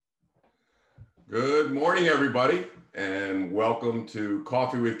Good morning, everybody, and welcome to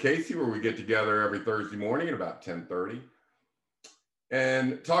Coffee with Casey, where we get together every Thursday morning at about 10:30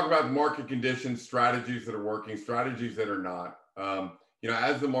 and talk about market conditions, strategies that are working, strategies that are not.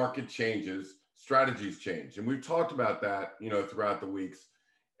 As the market changes, strategies change, and we've talked about that, throughout the weeks.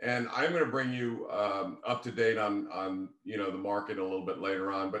 And I'm going to bring you up to date on the market a little bit later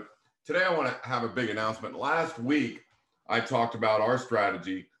on. But today I want to have a big announcement. Last week I talked about our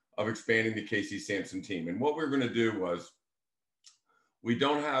strategy of expanding the Casey Sampson team. And what we're going to do was, we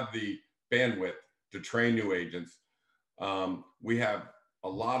don't have the bandwidth to train new agents. We have a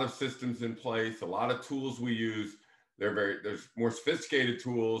lot of systems in place, a lot of tools we use. There's more sophisticated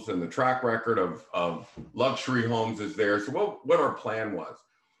tools, and the track record of luxury homes is there. So what our plan was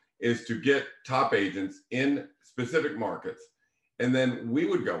is to get top agents in specific markets, and then we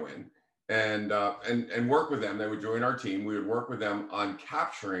would go in and work with them. They would join our team. We would work with them on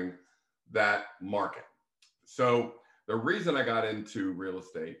capturing that market. So the reason I got into real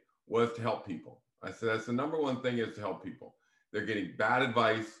estate was to help people. I said, that's the number one thing, is to help people. They're getting bad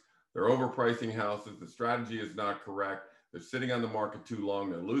advice. They're overpricing houses. The strategy is not correct. They're sitting on the market too long.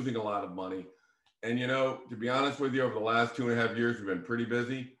 They're losing a lot of money. And, to be honest with you, over the last 2.5 years, we've been pretty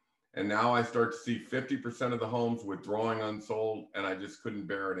busy. And now I start to see 50% of the homes withdrawing unsold, and I just couldn't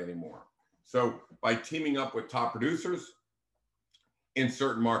bear it anymore. So by teaming up with top producers in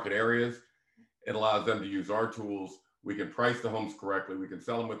certain market areas, it allows them to use our tools. We can price the homes correctly. We can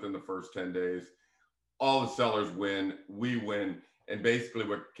sell them within the first 10 days. All the sellers win, we win. And basically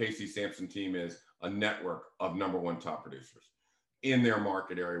what Casey Sampson team is, a network of number one top producers in their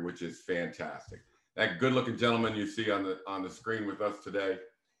market area, which is fantastic. That good looking gentleman you see on the screen with us today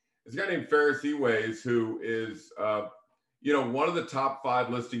is a guy named Ferris Eways, who is one of the top 5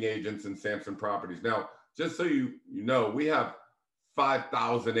 listing agents in Sampson Properties. Now, just so you know, we have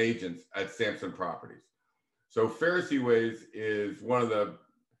 5,000 agents at Sampson Properties. So Ferris Eways is one of the,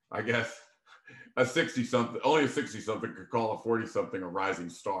 I guess, a 60-something, only a 60-something could call a 40-something a rising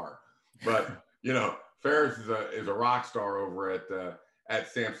star. But, Ferris is a rock star over at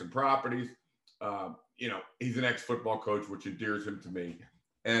Sampson Properties. He's an ex-football coach, which endears him to me.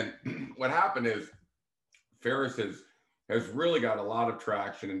 And what happened is Ferris has really got a lot of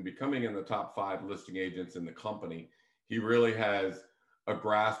traction in becoming in the top 5 listing agents in the company. He really has a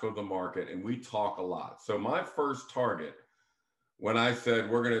grasp of the market, and we talk a lot. So my first target, when I said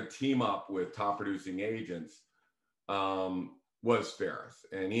we're going to team up with top producing agents, was Ferris.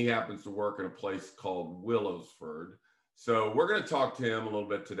 And he happens to work in a place called Willowsford. So we're going to talk to him a little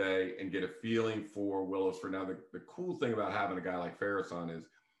bit today and get a feeling for Willowsford. Now, the cool thing about having a guy like Ferris on is,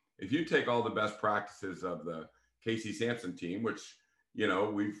 if you take all the best practices of the Casey Sampson team, which,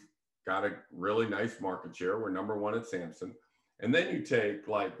 we've got a really nice market share. We're number 1 at Sampson. And then you take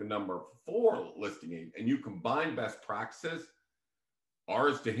like the number 4 listing agent and you combine best practices,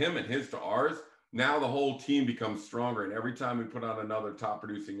 ours to him and his to ours. Now the whole team becomes stronger. And every time we put on another top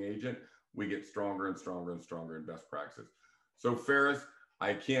producing agent, we get stronger and stronger and stronger in best practices. So Ferris,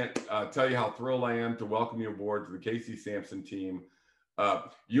 I can't tell you how thrilled I am to welcome you aboard to the Casey Sampson team.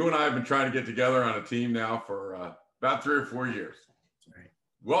 You and I have been trying to get together on a team now for about 3 or 4 years. Right.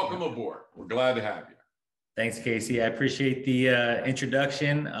 Welcome aboard. We're glad to have you. Thanks, Casey. I appreciate the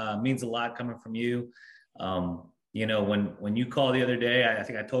introduction. Means a lot coming from you. When you called the other day, I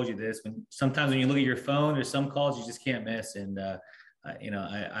think I told you this. Sometimes when you look at your phone, there's some calls you just can't miss. And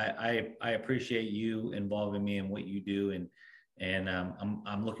I appreciate you involving me in what you do, and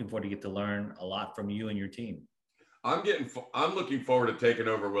I'm looking forward to get to learn a lot from you and your team. I'm looking forward to taking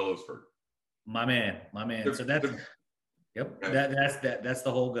over Willowsford. My man. So that's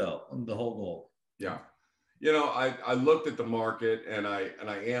the whole goal. Yeah. I looked at the market and I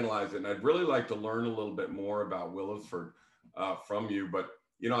analyzed it, and I'd really like to learn a little bit more about Willowsford from you. But,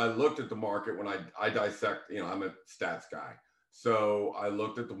 I looked at the market when I dissect, I'm a stats guy. So I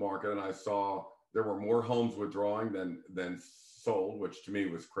looked at the market and I saw there were more homes withdrawing than sold, which to me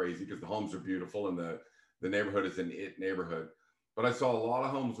was crazy because the homes are beautiful and the neighborhood is an it neighborhood. But I saw a lot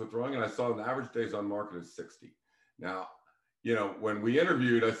of homes withdrawing, and I saw the average days on market is 60. Now, when we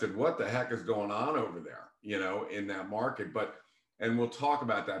interviewed, I said, what the heck is going on over there, in that market? And we'll talk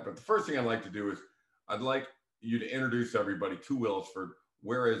about that. But the first thing I'd like to do is I'd like you to introduce everybody to Willowsford.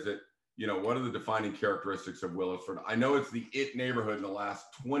 Where is it? What are the defining characteristics of Willowsford? I know it's the it neighborhood in the last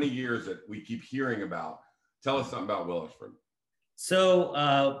 20 years that we keep hearing about. Tell us something about Willowsford.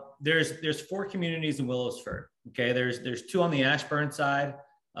 So there's 4 communities in Willowsford. Okay, there's 2 on the Ashburn side,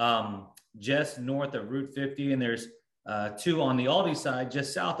 just north of Route 50, and there's 2 on the Aldi side,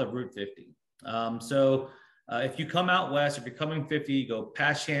 just south of Route 50. So if you come out west, if you're coming 50, you go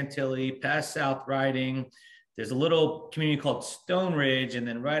past Chantilly, past South Riding. There's a little community called Stone Ridge, and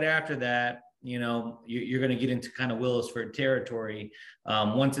then right after that, you're going to get into kind of Willisford territory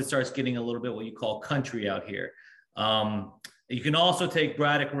once it starts getting a little bit what you call country out here. You can also take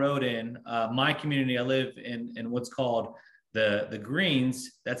Braddock Road in. My community, I live in what's called the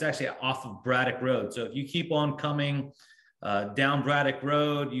Greens. That's actually off of Braddock Road. So if you keep on coming down Braddock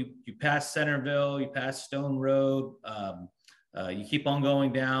Road, you pass Centerville, you pass Stone Road, you keep on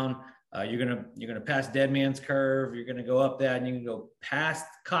going down. You're gonna pass Dead Man's Curve. You're gonna go up that, and you can go past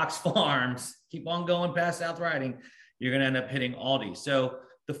Cox Farms. Keep on going past South Riding. You're gonna end up hitting Aldi. So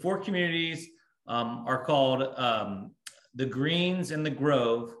the 4 communities are called the Greens and the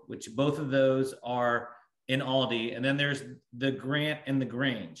Grove, which both of those are in Aldi, and then there's the Grant and the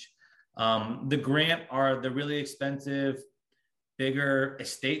Grange. The Grant are the really expensive, bigger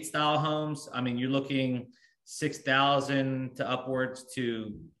estate style homes. I mean, you're looking 6,000 to upwards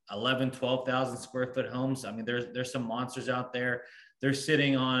to 11, 12,000 square foot homes. I mean, there's some monsters out there. They're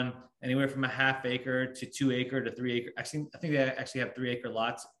sitting on anywhere from a half acre to 2 acre to 3 acre. Actually, I think they actually have 3 acre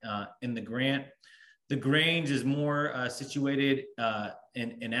lots in the Grant. The Grange is more situated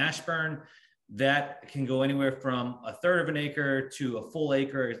in Ashburn. That can go anywhere from a third of an acre to a full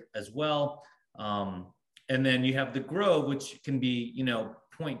acre as well. And then you have the Grove, which can be,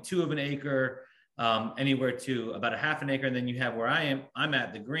 0.2 of an acre, anywhere to about a half an acre. And then you have where I'm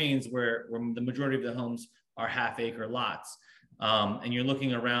at the Greens, where the majority of the homes are half acre lots. And you're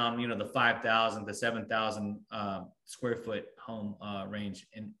looking around, the 5,000 to 7,000 square foot home range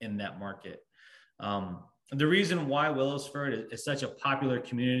in that market. The reason why Willisford is such a popular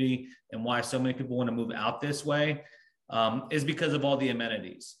community and why so many people want to move out this way is because of all the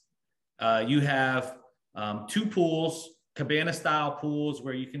amenities. You have 2 pools, cabana style pools,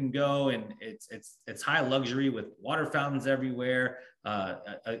 where you can go, and it's high luxury with water fountains everywhere,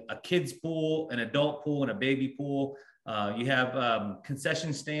 a kid's pool, an adult pool, and a baby pool. You have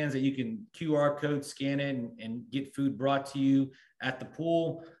concession stands that you can QR code scan it and get food brought to you at the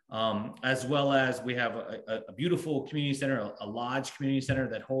pool, as well as we have a beautiful community center, a lodge community center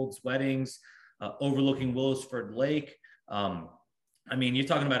that holds weddings overlooking Willisford Lake. I mean, you're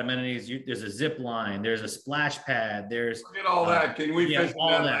talking about amenities. There's a zip line. There's a splash pad. There's look at all that. Can we fish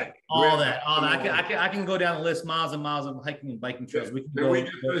all that? I can go down the list, miles and miles of hiking and biking trails. We can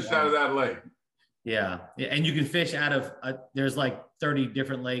fish out of that lake. Yeah, and you can fish out of. There's like 30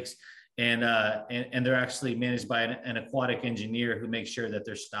 different lakes, and they're actually managed by an aquatic engineer who makes sure that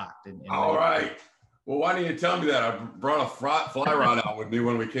they're stocked. All right. Well, why didn't you tell me that? I brought a fly rod out with me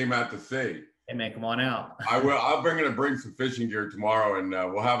when we came out to sea. Hey man, come on out. I will. I'll bring some fishing gear tomorrow, and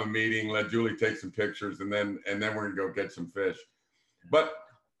we'll have a meeting. Let Julie take some pictures, and then we're gonna go get some fish. But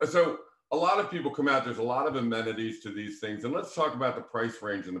so a lot of people come out. There's a lot of amenities to these things, and let's talk about the price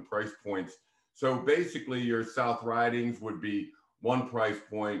range and the price points. So basically, your South Ridings would be one price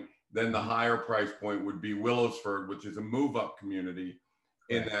point. Then the higher price point would be Willisford, which is a move-up community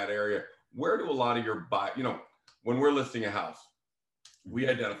in that area. Where do a lot of your when we're listing a house, we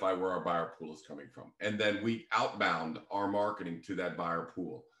identify where our buyer pool is coming from, and then we outbound our marketing to that buyer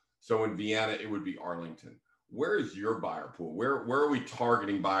pool. So in Vienna, it would be Arlington. Where is your buyer pool? Where are we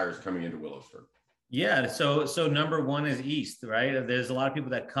targeting buyers coming into Willisford? Yeah, so number one is east, right? There's a lot of people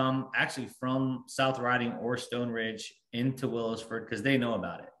that come actually from South Riding or Stone Ridge into Willisford because they know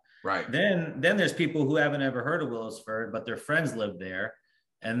about it. Right. Then there's people who haven't ever heard of Willisford, but their friends live there.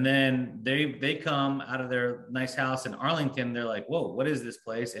 And then they come out of their nice house in Arlington. They're like, whoa, what is this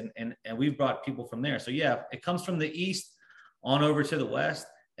place? And we've brought people from there. So yeah, it comes from the east on over to the west,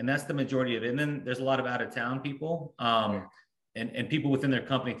 and that's the majority of it. And then there's a lot of out of town people. And people within their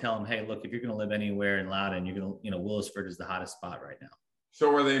company tell them, hey, look, if you're going to live anywhere in Loudoun, you're going to, Willisford is the hottest spot right now.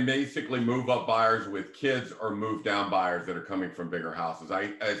 So are they basically move up buyers with kids or move down buyers that are coming from bigger houses?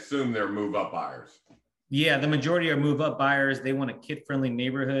 I assume they're move up buyers. Yeah, the majority are move up buyers. They want a kid friendly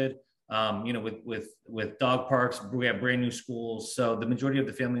neighborhood, with dog parks. We have brand new schools. So the majority of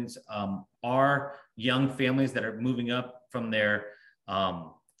the families are young families that are moving up from their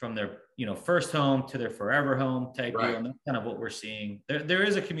first home to their forever home type deal. And that's kind of what we're seeing. There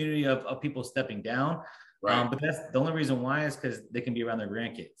is a community of people stepping down, but that's the only reason why is because they can be around their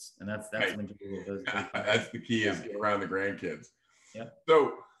grandkids, and that's the majority of those. That's the key is get around the grandkids. Yeah.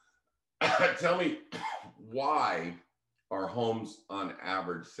 So tell me, why are homes on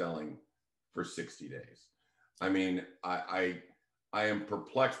average selling for 60 days? I mean, I am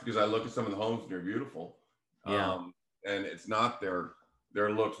perplexed because I look at some of the homes and they're beautiful. And it's not their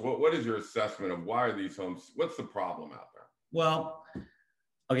looks. What is your assessment of why are these homes? What's the problem out there? Well,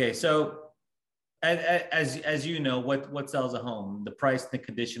 okay, so as you know, what sells a home? The price, the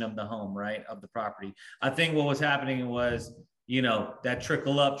condition of the home, right? Of the property. I think what was happening was, that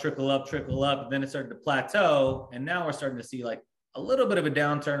trickle up, trickle up, trickle up. And then it started to plateau. And now we're starting to see like a little bit of a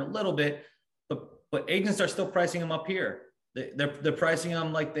downturn, a little bit, but agents are still pricing them up here. They're pricing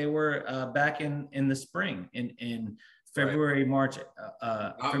them like they were back in the spring, in February, March.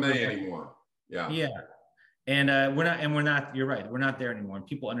 Not February, May anymore. Yeah. Yeah. And we're not, you're right. We're not there anymore. And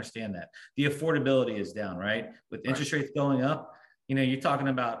people understand that the affordability is down, right? With interest rates going up, you're talking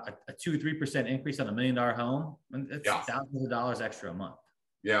about a 2-3% increase on $1 million home. And it's thousands of dollars extra a month.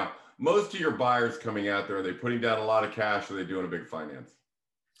 Yeah. Most of your buyers coming out there, are they putting down a lot of cash or are they doing a big finance?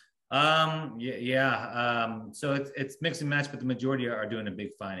 So it's mix and match, but the majority are doing a big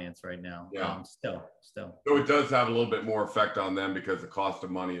finance right now. Yeah. Still. So it does have a little bit more effect on them because the cost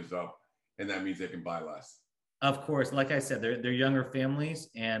of money is up, and that means they can buy less. Of course, like I said, they're younger families,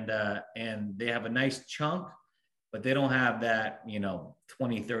 and they have a nice chunk, but they don't have that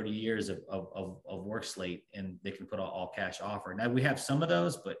 20, 30 years of work slate, and they can put all cash offer. Now we have some of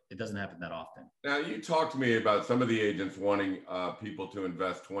those, but it doesn't happen that often. Now you talked to me about some of the agents wanting people to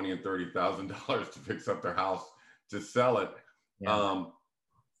invest $20,000 and $30,000 to fix up their house to sell it. Yeah.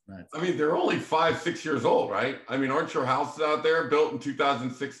 I mean, they're only 5-6 years old, right? I mean, aren't your houses out there built in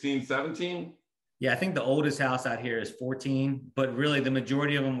 2016, 17? Yeah, I think the oldest house out here is 14, but really the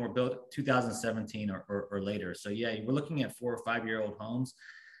majority of them were built 2017 or later. So yeah, we're looking at 4 or 5-year-old homes.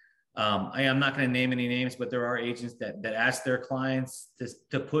 I'm not going to name any names, but there are agents that ask their clients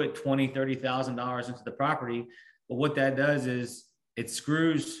to put $20,000, $30,000 into the property. But what that does is it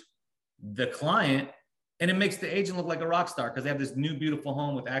screws the client, and it makes the agent look like a rock star because they have this new beautiful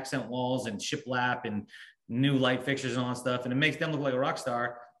home with accent walls and shiplap and new light fixtures and all that stuff, and it makes them look like a rock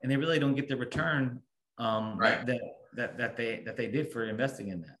star, and they really don't get the return that they did for investing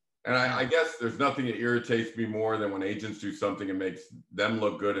in that. And I guess there's nothing that irritates me more than when agents do something and makes them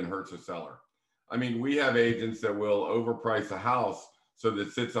look good and hurts the seller. I mean, we have agents that will overprice a house so that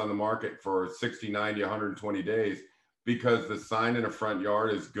it sits on the market for 60, 90, 120 days because the sign in the front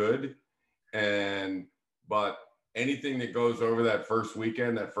yard is good. But anything that goes over that first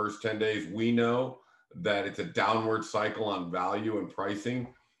weekend, that first 10 days, we know that it's a downward cycle on value and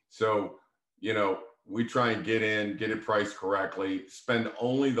pricing. So, we try and get it priced correctly, spend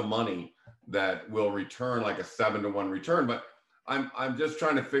only the money that will return like a 7-to-1 return. But I'm just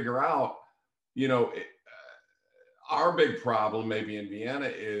trying to figure out, our big problem maybe in Vienna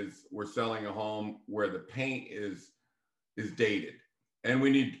is we're selling a home where the paint is dated and we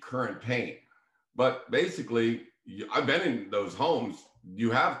need current paint. But basically, I've been in those homes.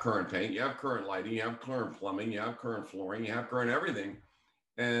 You have current paint, you have current lighting, you have current plumbing, you have current flooring, you have current everything.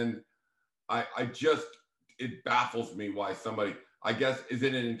 And it baffles me why somebody, I guess, is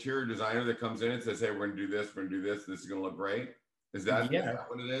it an interior designer that comes in and says, hey, we're going to do this, this is going to look great? Is that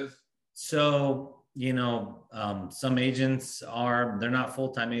what it is? So, some agents they're not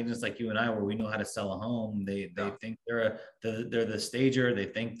full-time agents like you and I, where we know how to sell a home. They think they're the stager. They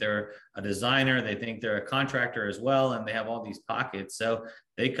think they're a designer. They think they're a contractor as well. And they have all these pockets. So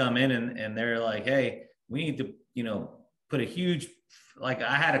they come in and they're like, hey, we need to, put a huge, like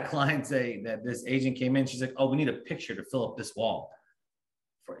I had a client say that this agent came in, she's like, oh, we need a picture to fill up this wall.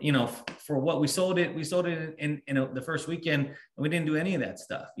 For what we sold it in the first weekend, and we didn't do any of that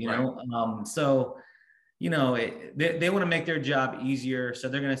stuff, So, they want to make their job easier. So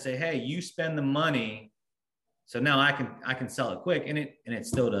they're going to say, hey, you spend the money. So now I can sell it quick, and it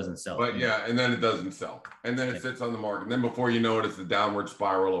still doesn't sell. But yeah, and then it doesn't sell. And then it sits on the market. And then before you know it, it's the downward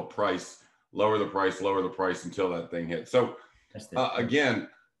spiral of price, lower the price until that thing hits. So again,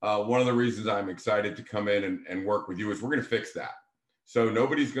 one of the reasons I'm excited to come in and work with you is we're going to fix that. So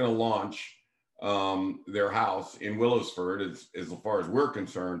nobody's going to launch their house in Willisford as far as we're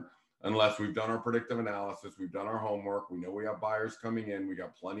concerned, unless we've done our predictive analysis, we've done our homework, we know we have buyers coming in, we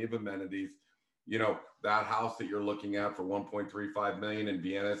got plenty of amenities. That house that you're looking at for 1.35 million in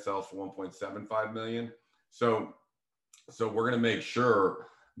Vienna sells for 1.75 million. So we're going to make sure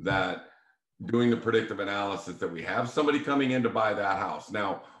that doing the predictive analysis that we have somebody coming in to buy that house.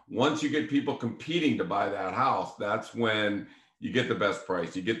 Now, once you get people competing to buy that house, that's when you get the best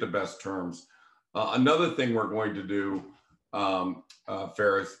price, you get the best terms. Another thing we're going to do,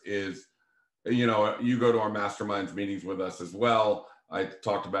 Ferris, is, you go to our masterminds meetings with us as well. I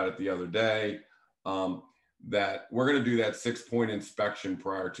talked about it the other day, that we're going to do that 6-point inspection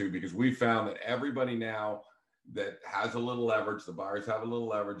prior to, because we found that everybody now that has a little leverage, the buyers have a little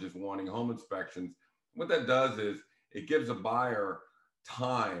leverage, is wanting home inspections. What that does is it gives a buyer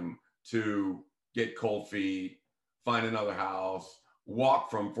time to get cold feet, find another house, walk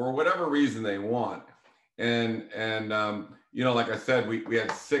from for whatever reason they want. You know, like I said, we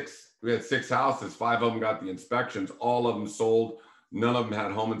had six houses. Five of them got the inspections. All of them sold. None of them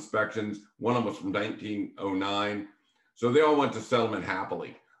had home inspections. One of them was from 1909. So they all went to settlement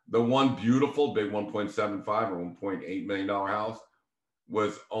happily. The one beautiful big 1.75 or $1.8 million house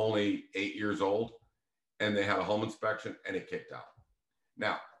was only 8 years old, and they had a home inspection and it kicked out.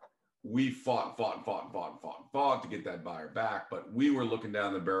 Now, we fought to get that buyer back, but we were looking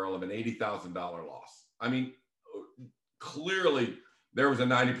down the barrel of an $80,000 loss. I mean, clearly there was a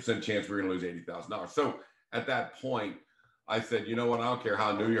 90% chance we were going to lose $80,000. So at that point, I said, you know what? I don't care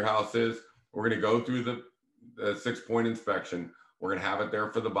how new your house is. We're going to go through the 6-point inspection. We're going to have it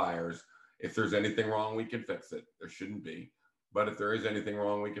there for the buyers. If there's anything wrong, we can fix it. There shouldn't be, but if there is anything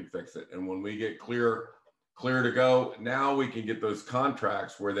wrong, we can fix it. And when we get clear to go, now we can get those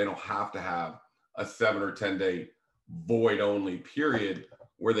contracts where they don't have to have a 7 or 10 day void only period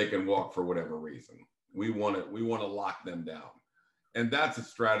where they can walk for whatever reason. We want to lock them down. And that's a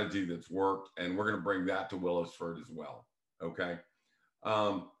strategy that's worked. And we're going to bring that to Willisford as well. Okay.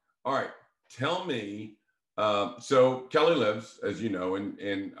 All right. Tell me, so Kelly lives, as you know,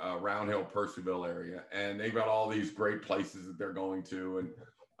 in Round Hill, Percyville area, and they've got all these great places that they're going to. And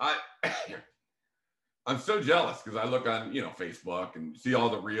I'm so jealous because I look on, you know, Facebook and see all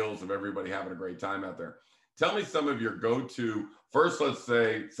the reels of everybody having a great time out there. Tell me some of your go-to, first, let's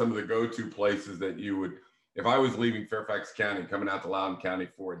say some of the go-to places that you would, if I was leaving Fairfax County, coming out to Loudoun County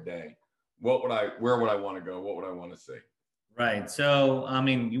for a day, where would I want to go? What would I want to see? Right. So, I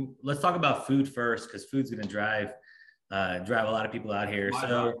mean, let's talk about food first, because food's going to drive a lot of people out here.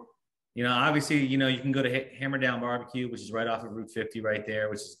 So, you know, obviously, you know, you can go to Hammer Down Barbecue, which is right off of Route 50 right there,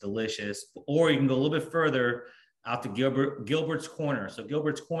 which is delicious. Or you can go a little bit further out to Gilbert's Corner. So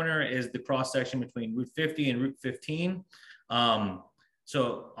Gilbert's Corner is the cross section between Route 50 and Route 15.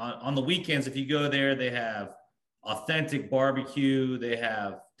 So on the weekends, if you go there, they have authentic barbecue. They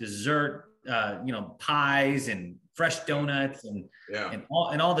have dessert, you know, pies and fresh donuts and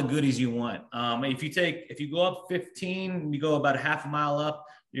all the goodies you want. If you go up 15, you go about a half a mile up,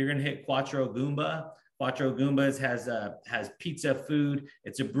 you're going to hit Quattro Goomba. Quattro Goombas has pizza food.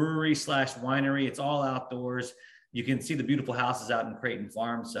 It's a brewery / winery. It's all outdoors. You can see the beautiful houses out in Creighton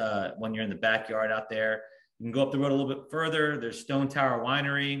Farms when you're in the backyard out there. You can go up the road a little bit further. There's Stone Tower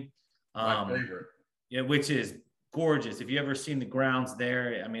Winery. My favorite. Yeah, which is gorgeous. If you ever seen the grounds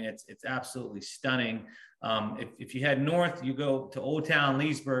there, I mean, it's absolutely stunning. If you head north, you go to Old Town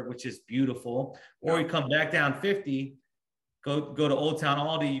Leesburg, which is beautiful, or you come back down 50, go to Old Town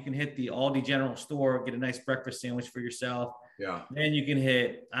Aldi. You can hit the Aldi General Store, get a nice breakfast sandwich for yourself. Yeah. Then you can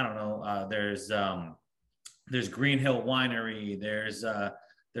hit, I don't know, there's Green Hill Winery, there's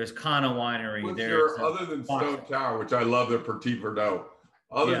Kana Winery. Other than Stone Tower, which I love, the Petit Verdot.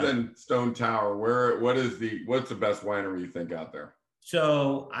 Other than Stone Tower, what's the best winery you think out there?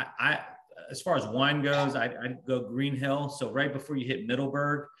 So I as far as wine goes, I'd go Green Hill. So right before you hit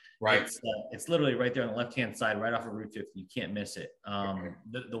Middleburg, right? It's literally right there on the left-hand side, right off of Route 50. You can't miss it. Okay.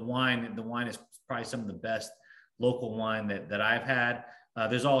 The wine is probably some of the best local wine that I've had.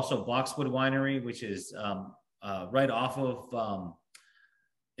 There's also Boxwood Winery, which is right off of.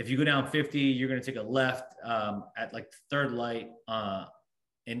 If you go down 50, you're going to take a left at like the third light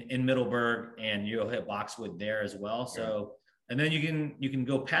in Middleburg, and you'll hit Boxwood there as well. So. And then you can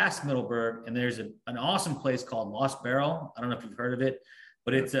go past Middleburg, and there's an awesome place called Lost Barrel. I don't know if you've heard of it,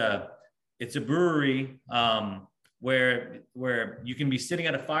 but it's a brewery where you can be sitting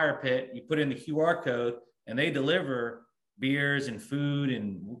at a fire pit. You put in the QR code, and they deliver beers and food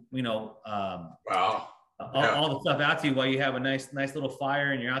and, you know, wow. all the stuff out to you while you have a nice little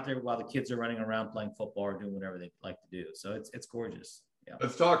fire, and you're out there while the kids are running around playing football or doing whatever they like to do. So it's gorgeous. Yeah.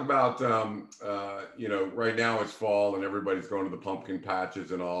 Let's talk about, you know, right now it's fall and everybody's going to the pumpkin patches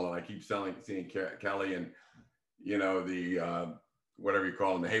and all. And I keep seeing Kelly and, you know, the, whatever you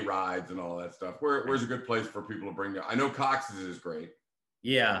call them, the hay rides and all that stuff. Where's a good place for people to bring them? I know Cox's is great.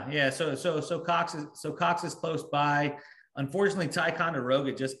 Yeah. So Cox is close by. Unfortunately,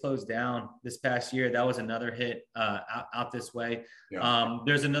 Ticonderoga just closed down this past year. That was another hit out this way. Yeah.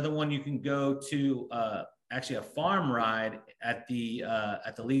 There's another one you can go to, actually a farm ride at the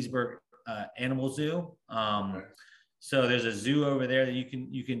Leesburg Animal Zoo. Okay. So there's a zoo over there that you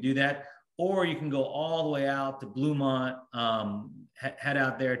can do that, or you can go all the way out to Bluemont, head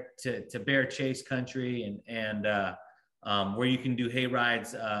out there to Bear Chase Country and where you can do hay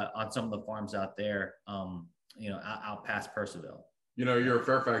rides on some of the farms out there, you know, out past Percyville. You know, you're a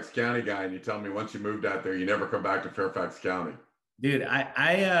Fairfax County guy, and you tell me once you moved out there, you never come back to Fairfax County. Dude,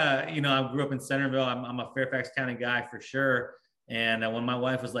 I you know, I grew up in Centerville. I'm a Fairfax County guy for sure. And when my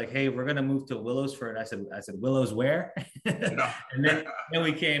wife was like, "Hey, we're gonna move to Willowsford," I said, "Willows where?" Yeah. And then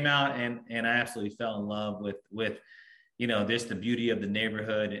we came out, and I absolutely fell in love with just the beauty of the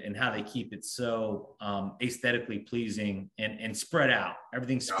neighborhood and how they keep it so aesthetically pleasing and spread out.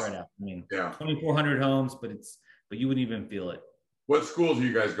 Everything's spread out. I mean, Yeah. 2,400 homes, but you wouldn't even feel it. What schools are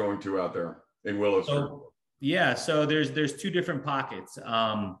you guys going to out there in Willisford? So there's two different pockets.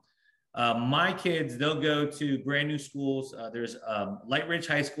 My kids, they'll go to brand new schools. There's Light Ridge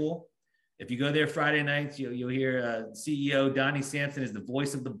High School. If you go there Friday nights, you'll hear CEO Donnie Sampson is the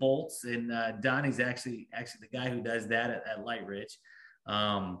voice of the Bolts, and Donnie's actually the guy who does that at Light Ridge.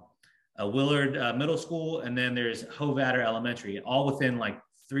 Willard Middle School, and then there's Hovatter Elementary, all within like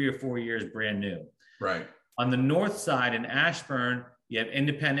 3 or 4 years, brand new. Right. On the north side in Ashburn, you have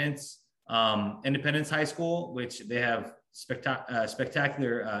Independence High School, which they have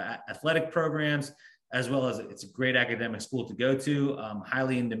spectacular athletic programs, as well as it's a great academic school to go to,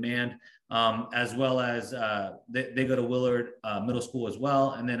 highly in demand, as well as they go to Willard Middle School as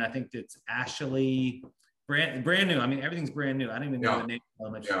well. And then I think it's Ashley, brand new. I mean, everything's brand new. I don't even know the name of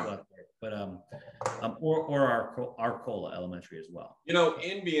elementary school out there, but or Arcola Elementary as well.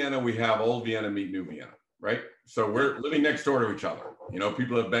 In Vienna, we have Old Vienna meet New Vienna, right? So we're living next door to each other.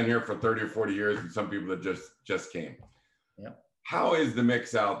 People have been here for 30 or 40 years, and some people that just came. Yeah. How is the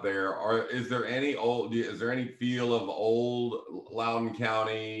mix out there? Is there any feel of old Loudoun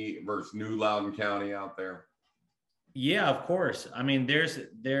County versus new Loudoun County out there? Yeah, of course. I mean, there's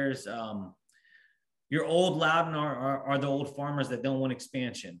your old Loudoun are the old farmers that don't want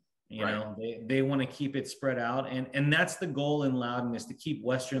expansion. They want to keep it spread out, and that's the goal in Loudoun, is to keep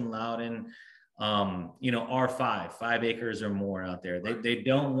Western Loudoun, R5, 5 acres or more out there. They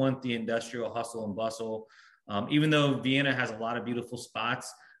don't want the industrial hustle and bustle. Even though Vienna has a lot of beautiful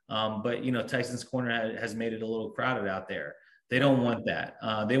spots, but Tyson's Corner has made it a little crowded out there. They don't want that.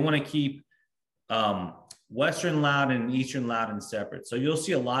 They want to keep Western Loudoun and Eastern Loudoun separate. So you'll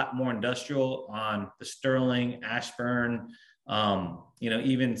see a lot more industrial on the Sterling, Ashburn,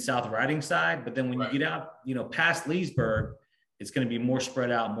 even South Riding side. But then when you get out, past Leesburg, it's going to be more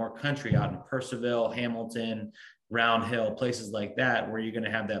spread out, more country out in Purcellville, Hamilton, Round Hill, places like that, where you're going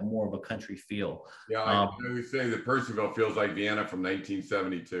to have that more of a country feel. Yeah, I always say that Purcellville feels like Vienna from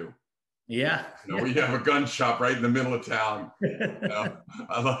 1972. Yeah. We have a gun shop right in the middle of town.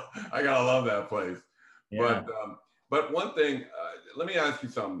 I gotta love that place. Yeah. But one thing, let me ask you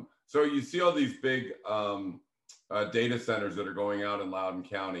something. So you see all these big data centers that are going out in Loudoun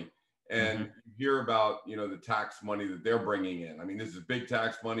County, and you hear about the tax money that they're bringing in. I mean, this is big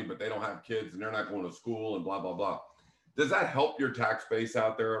tax money, but they don't have kids and they're not going to school and blah blah blah. Does that help your tax base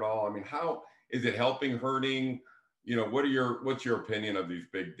out there at all? I mean, how is it helping, hurting? What's your opinion of these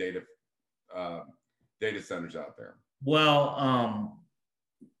big data centers out there? Well,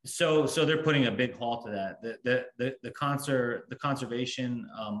 so they're putting a big halt to that. The conservation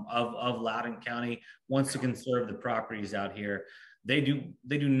of Loudoun County wants to conserve the properties out here. They do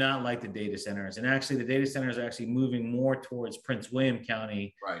not like the data centers, and actually the data centers are actually moving more towards Prince William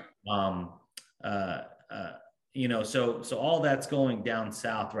County. Right. So all that's going down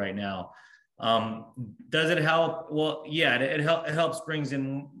south right now. Does it help? Well, yeah, it helps bring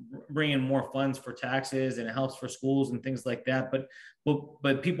in more funds for taxes, and it helps for schools and things like that.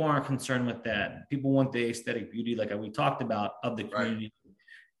 But people aren't concerned with that. People want the aesthetic beauty, like we talked about, of the community,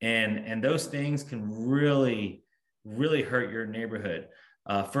 and those things can really hurt your neighborhood.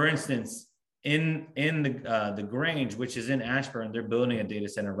 For instance, in the Grange, which is in Ashburn, they're building a data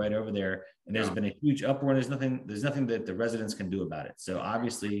center right over there, and there's been a huge uproar. There's nothing that the residents can do about it. So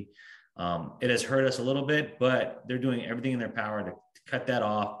obviously, it has hurt us a little bit, but they're doing everything in their power to cut that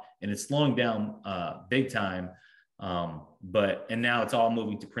off, and it's slowing down big time. And now it's all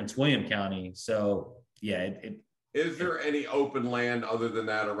moving to Prince William County. So yeah, is there any open land other than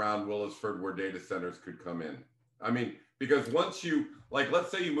that around Willisford where data centers could come in? I mean, because once you, let's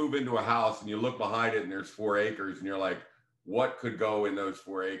say you move into a house and you look behind it and there's 4 acres and you're like, what could go in those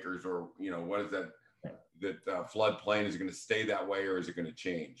 4 acres? Or, what is that floodplain? Is it going to stay that way, or is it going to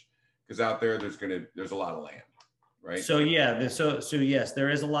change? Because out there, there's a lot of land, right? So yeah, so yes,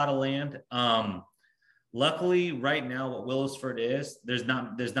 there is a lot of land. Luckily, right now, what Willisford is, there's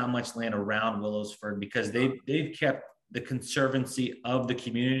not much land around Willisford, because they've kept the conservancy of the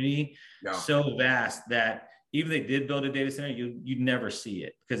community so vast that even if they did build a data center, you'd never see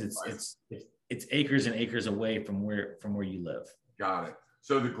it, because it's acres and acres away from where you live. Got it.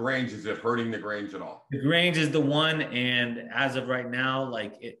 So the Grange, is it hurting the Grange at all? The Grange is the one, and as of right now,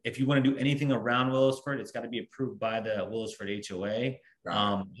 if you want to do anything around Willisford, it's got to be approved by the Willisford HOA.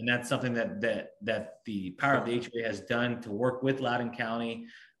 And that's something that the power of the HOA has done to work with Loudoun County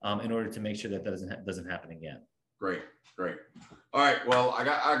in order to make sure that doesn't happen again. Great. All right. Well, I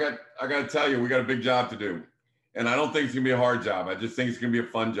got to tell you, we got a big job to do, and I don't think it's gonna be a hard job. I just think it's gonna be a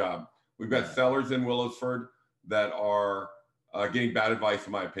fun job. We've got sellers in Willisford that are getting bad advice,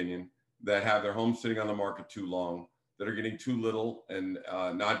 in my opinion, that have their homes sitting on the market too long, that are getting too little and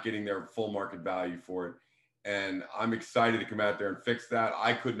not getting their full market value for it. And I'm excited to come out there and fix that.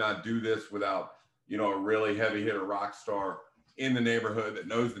 I could not do this without, a really heavy hitter rock star in the neighborhood that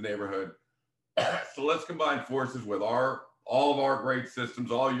knows the neighborhood. So let's combine forces with all of our great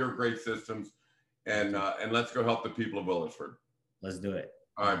systems, all your great systems, and let's go help the people of Willisford. Let's do it.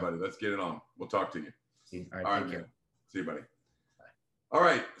 All right, buddy. Let's get it on. We'll talk to you. All right, man. See you, buddy. All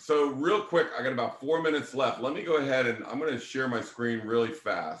right, so real quick, I got about 4 minutes left. Let me go ahead and I'm going to share my screen really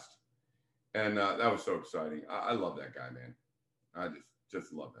fast. And that was so exciting. I love that guy, man. I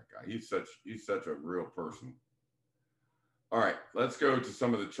just love that guy. He's such a real person. All right, let's go to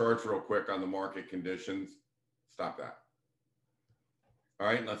some of the charts real quick on the market conditions. Stop that. All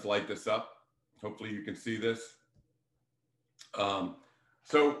right, let's light this up. Hopefully you can see this.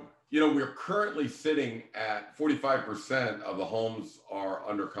 So, we're currently sitting at 45% of the homes are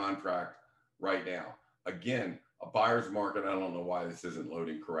under contract right now. Again, a buyer's market. I don't know why this isn't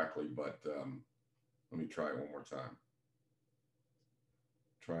loading correctly, but let me try it one more time.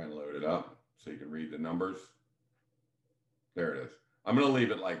 Try and load it up so you can read the numbers. There it is. I'm going to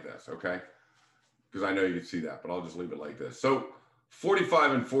leave it like this, okay? Because I know you can see that, but I'll just leave it like this. So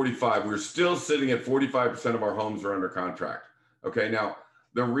 45 and 45, we're still sitting at 45% of our homes are under contract. Okay, now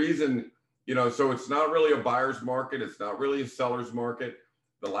the reason, so it's not really a buyer's market. It's not really a seller's market.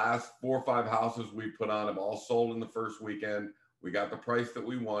 The last 4 or 5 houses we put on have all sold in the first weekend. We got the price that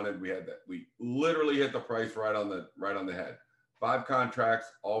we wanted. We literally hit the price right on the head. 5 contracts,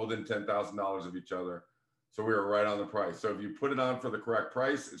 all within $10,000 of each other. So we were right on the price. So if you put it on for the correct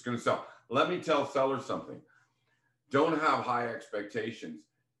price, it's going to sell. Let me tell sellers something. Don't have high expectations.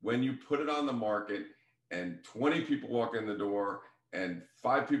 When you put it on the market and 20 people walk in the door and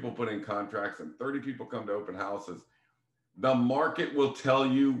 5 people put in contracts and 30 people come to open houses, the market will tell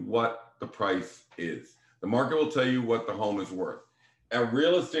you what the price is. The market will tell you what the home is worth. A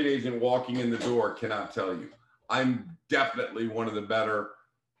real estate agent walking in the door cannot tell you. I'm definitely one of the better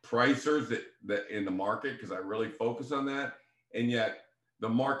pricers that in the market because I really focus on that. And yet the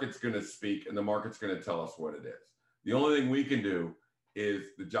market's going to speak and the market's going to tell us what it is. The only thing we can do is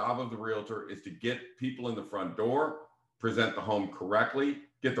the job of the realtor is to get people in the front door, present the home correctly,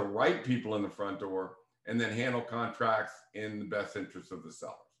 get the right people in the front door, and then handle contracts in the best interest of the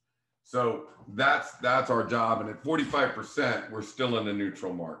sellers. So that's our job. And at 45%, we're still in a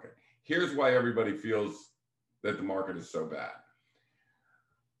neutral market. Here's why everybody feels that the market is so bad.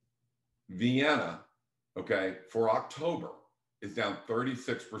 Vienna, okay, for October is down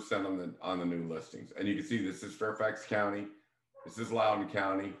 36% on the new listings. And you can see this is Fairfax County, this is Loudoun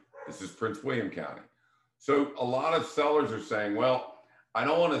County, this is Prince William County. So a lot of sellers are saying, well, I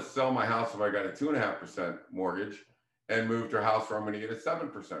don't want to sell my house if I got a 2.5% mortgage and move to a house where I'm going to get a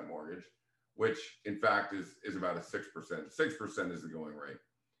 7% mortgage, which in fact is about a 6%. 6% is the going rate.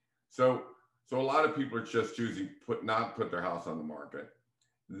 So a lot of people are just choosing not put their house on the market.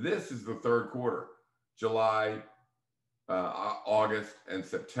 This is the third quarter, July, August, and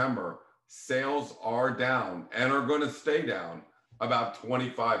September. Sales are down and are going to stay down about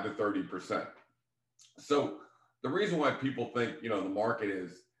 25 to 30%. So the reason why people think, the market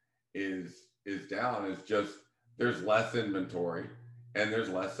is down is just there's less inventory and there's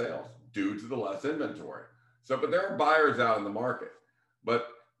less sales due to the less inventory. So, but there are buyers out in the market. But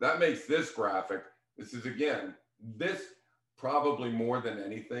that makes this graphic, this probably more than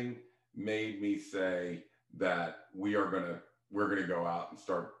anything made me say that we're going to go out and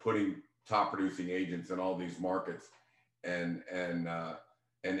start putting top producing agents in all these markets and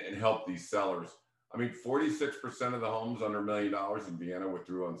help these sellers. I mean, 46% of the homes under $1 million in Vienna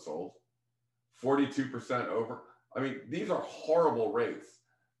withdrew unsold, 42% over. I mean, these are horrible rates.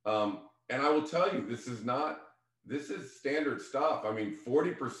 And I will tell you, this is standard stuff. I mean,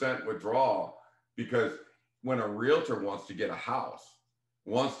 40% withdrawal because when a realtor wants to get a house,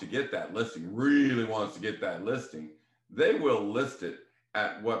 wants to get that listing, really wants to get that listing, they will list it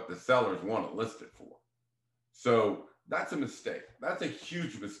at what the sellers want to list it for. So that's a mistake. That's a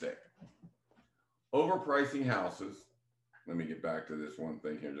huge mistake. Overpricing houses. Let me get back to this one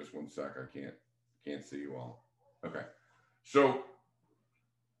thing here. Just one sec. I can't see you all. Okay. So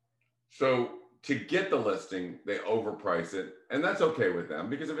to get the listing, they overprice it. And that's okay with them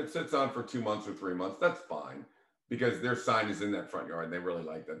because if it sits on for 2 months or 3 months, that's fine. because their sign is in that front yard and they really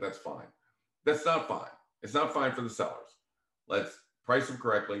like that. That's fine. That's not fine. It's not fine for the sellers. Let's price them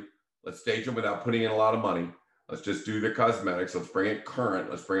correctly. Let's stage them without putting in a lot of money. Let's just do the cosmetics. Let's bring it current.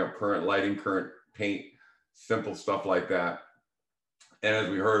 Let's bring up current lighting, current paint, simple stuff like that. And as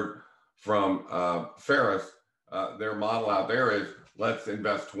we heard from Ferris, their model out there is let's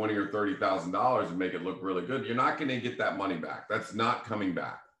invest $20,000 or $30,000 and make it look really good. You're not going to get that money back. That's not coming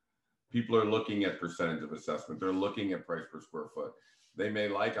back. People are looking at percentage of assessment. They're looking at price per square foot. They may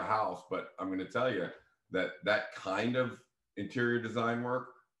like a house, but I'm going to tell you that that kind of interior design work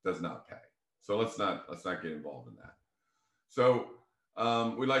does not pay. So let's not get involved in that. So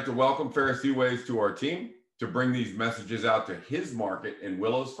we'd like to welcome Ferris Eways to our team to bring these messages out to his market in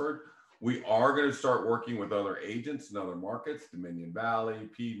Willisford. We are going to start working with other agents in other markets, Dominion Valley,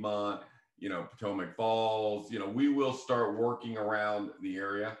 Piedmont, Potomac Falls. We will start working around the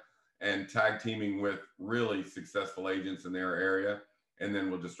area and tag teaming with really successful agents in their area. And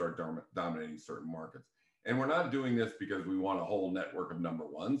then we'll just start dominating certain markets. And we're not doing this because we want a whole network of number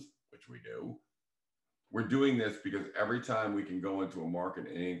ones, which we do. We're doing this because every time we can go into a market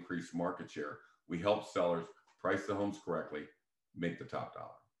and increase market share, we help sellers price the homes correctly, make the top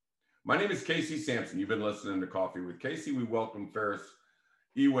dollar. My name is Casey Sampson. You've been listening to Coffee with Casey. We welcome Ferris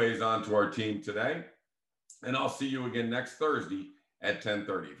Eways onto our team today. And I'll see you again next Thursday at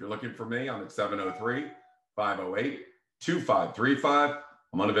 10:30. If you're looking for me, I'm at 703-508-2535.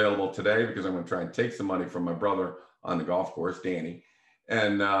 I'm unavailable today because I'm going to try and take some money from my brother on the golf course, Danny.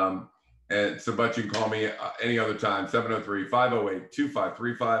 And so, but you can call me any other time,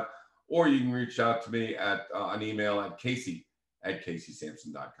 703-508-2535, or you can reach out to me at an email at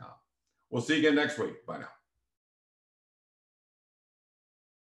casey@caseysampson.com. We'll see you again next week. Bye now.